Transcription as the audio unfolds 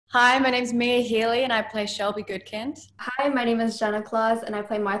Hi, my name's Mia Healey and I play Shelby Goodkind. Hi, my name is Jenna Clause and I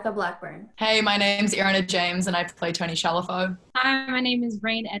play Martha Blackburn. Hey, my name's Erana James and I play Tony Shalafo. Hi, my name is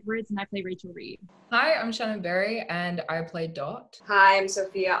Rain Edwards and I play Rachel Reed. Hi, I'm Shannon Berry and I play Dot. Hi, I'm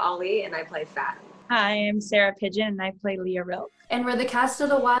Sophia Ali and I play Fatten. Hi, I'm Sarah Pidgeon and I play Leah Rilk. And we're the cast of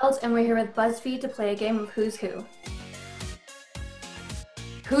The Wilds and we're here with BuzzFeed to play a game of Who's Who.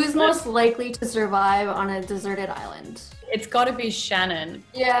 Who's most likely to survive on a deserted island? It's got to be Shannon.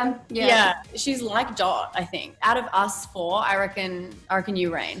 Yeah. She's like Dot, I think. Out of us four, I reckon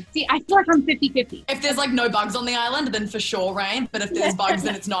you, Rain. See, I feel like I'm 50-50. If there's like no bugs on the island, then for sure Rain. But if there's bugs,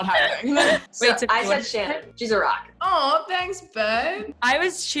 then it's not happening. I said Shannon. She's a rock. Oh, thanks, babe. I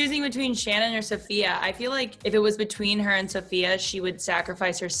was choosing between Shannon or Sophia. I feel like if it was between her and Sophia, she would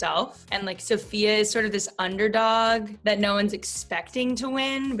sacrifice herself. And like Sophia is sort of this underdog that no one's expecting to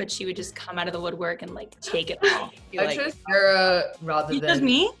win, but she would just come out of the woodwork and like take it all. I chose Sarah rather You than... chose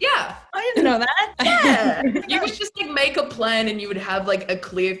me? Yeah. I didn't know that. Yeah. You would just like make a plan and you would have like a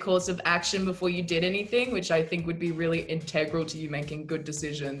clear course of action before you did anything, which I think would be really integral to you making good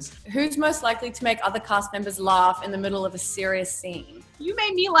decisions. Who's most likely to make other cast members laugh in the middle of a serious scene? You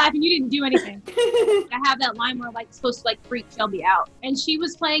made me laugh and you didn't do anything. I have that line where like supposed to like freak Shelby out. And she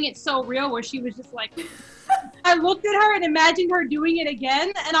was playing it so real where she was just like, I looked at her and imagined her doing it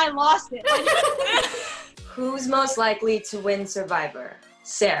again and I lost it. Who's most likely to win Survivor?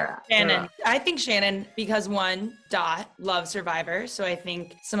 Sarah. Shannon. I think Shannon, because one, Dot loves Survivor. So I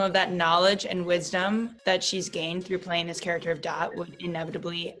think some of that knowledge and wisdom that she's gained through playing this character of Dot would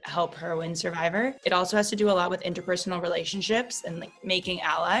inevitably help her win Survivor. It also has to do a lot with interpersonal relationships and like making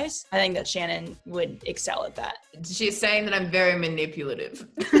allies. I think that Shannon would excel at that. She's saying that I'm very manipulative.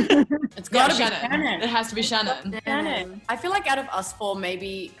 It's got to be Shannon. Shannon. It has to be Shannon. Shannon. I feel like out of us four,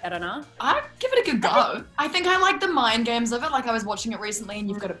 maybe, I don't know. I'd give it a good go. I think I like the mind games of it. Like I was watching it recently and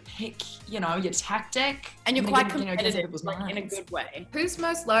you've got to pick, your tactic. And you're then quite get, competitive, people's like, in a minds. good way. Who's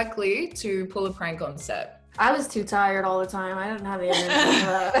most likely to pull a prank on set? I was too tired all the time. I didn't have the energy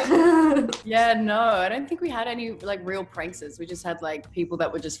for that. Yeah, no, I don't think we had any like real pranksters. We just had like people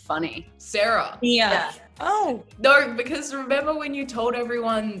that were just funny. Sarah. Yeah. Oh. No, because remember when you told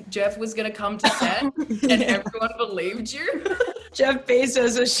everyone Jeff was going to come to set and everyone believed you? Jeff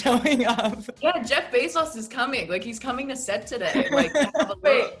Bezos was showing up. Yeah, Jeff Bezos is coming. Like, he's coming to set today. Like, have a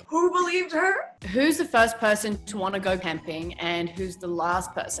Wait, look. who believed her? Who's the first person to want to go camping and who's the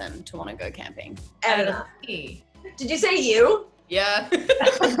last person to want to go camping? Erana. Me. Did you say you? Yeah.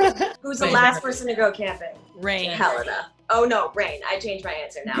 Who's the Rain. last person to go camping? Rain. Helena. Oh no, Rain. I changed my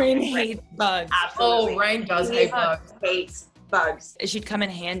answer now. Rain hates bugs. Absolutely. Oh, Rain does hate bugs. Hates bugs. She'd come in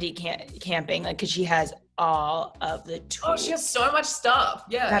handy camping, like, because she has all of the tools. Oh, she has so much stuff.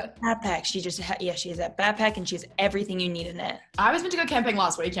 Yeah. That backpack, she has that backpack and she has everything you need in it. I was meant to go camping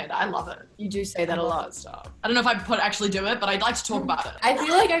last weekend. I love it. You do say that a lot. Stuff. I don't know if I'd actually do it, but I'd like to talk about it. I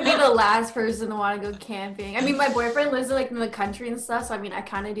feel like I'd be the last person to want to go camping. I mean, my boyfriend lives in the country and stuff, so I mean, I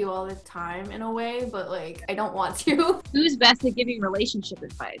kind of do all the time in a way, but like, I don't want to. Who's best at giving relationship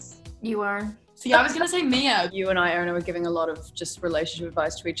advice? You are. See, I was going to say Mia. You and I, Erana, were giving a lot of just relationship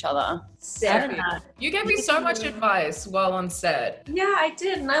advice to each other. Sarah. You gave me so much advice while on set. Yeah, I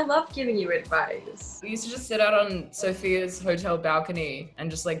did, and I love giving you advice. We used to just sit out on Sophia's hotel balcony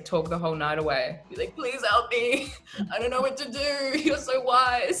and just like talk the whole night away. Be like, please help me. I don't know what to do. You're so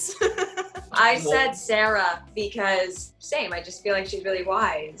wise. I said Sarah because same. I just feel like she's really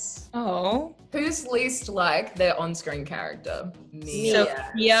wise. Oh. Who's least like their on-screen character? Me. Mia.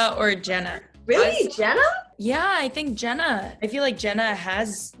 Sophia or Jenna? Really, Jenna? Yeah, I think Jenna. I feel like Jenna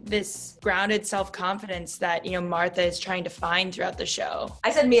has this grounded self-confidence that, Martha is trying to find throughout the show.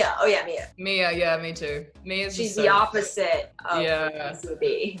 I said Mia. Oh yeah, Mia. Mia, yeah, me too. Mia's She's just the so- opposite of Yeah.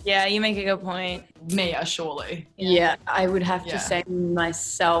 Ruby. Yeah, you make a good point. Mia, surely. Yeah, I would have Yeah. to say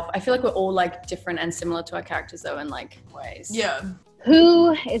myself. I feel like we're all like different and similar to our characters though in like ways. Yeah.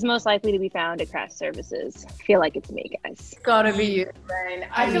 Who is most likely to be found at craft services? I feel like it's me, guys. Gotta be you, Rain.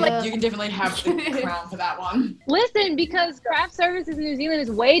 I feel like you can definitely have the crown for that one. Listen, because craft services in New Zealand is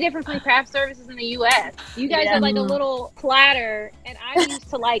way different from craft services in the US. You guys Yeah. have like a little platter, and I'm used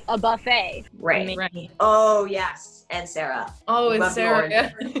to like a buffet. Right. Right. Oh yes. And Sarah. Oh, it's Love the Sarah.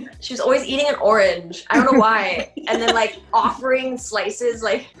 Yeah. She was always eating an orange. I don't know why. And then like offering slices,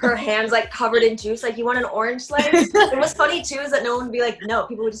 like her hands like covered in juice. Like, you want an orange slice? And what's funny too is that no one would be like, no.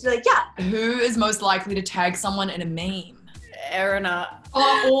 People would just be like, yeah. Who is most likely to tag someone in a meme? Erana,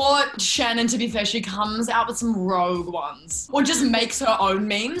 Or Shannon, to be fair, she comes out with some rogue ones. Or just makes her own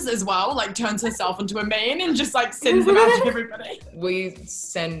memes as well, like turns herself into a meme and just like sends them out to everybody. We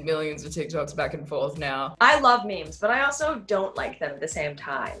send millions of TikToks back and forth now. I love memes, but I also don't like them at the same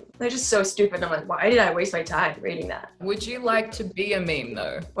time. They're just so stupid. I'm like, why did I waste my time reading that? Would you like to be a meme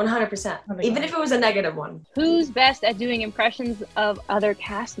though? 100%. Even if it was a negative one. Who's best at doing impressions of other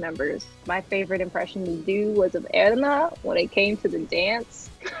cast members? My favorite impression to do was of Erana when it came to the dance.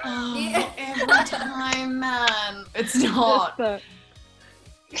 Oh, every time, man. It's not.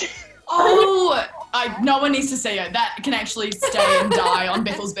 No one needs to see it. That can actually stay and die on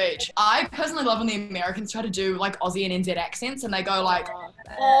Bethel's Beach. I personally love when the Americans try to do like Aussie and NZ accents and they go like,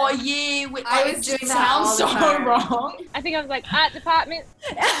 oh yeah, I was doing that all sounds the so time. wrong. I think I was like, art department.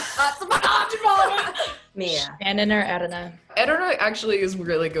 Mia. Shannon or Erana? Erana actually is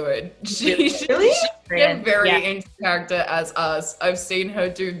really good. She's Really? very Yeah. into character as us. I've seen her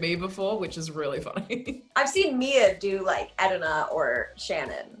do me before, which is really funny. I've seen Mia do like Erana or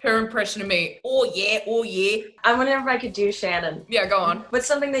Shannon. Her impression of me, oh yeah. I wonder if I could do Shannon. Yeah, go on. What's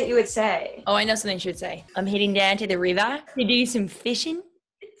something that you would say? Oh, I know something she would say. I'm heading down to the river to do some fishing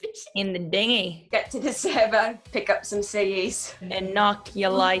in the dinghy Get to the server, pick up some CEs, and knock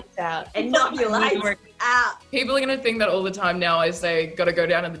your lights out. and knock your lights out. People are gonna think that all the time now. I say, gotta go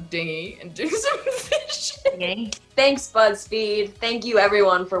down to the dinghy and do some fishing. Okay. Thanks, BuzzFeed. Thank you,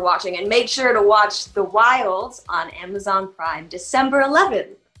 everyone, for watching. And make sure to watch The Wilds on Amazon Prime December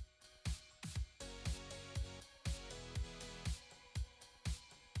 11th.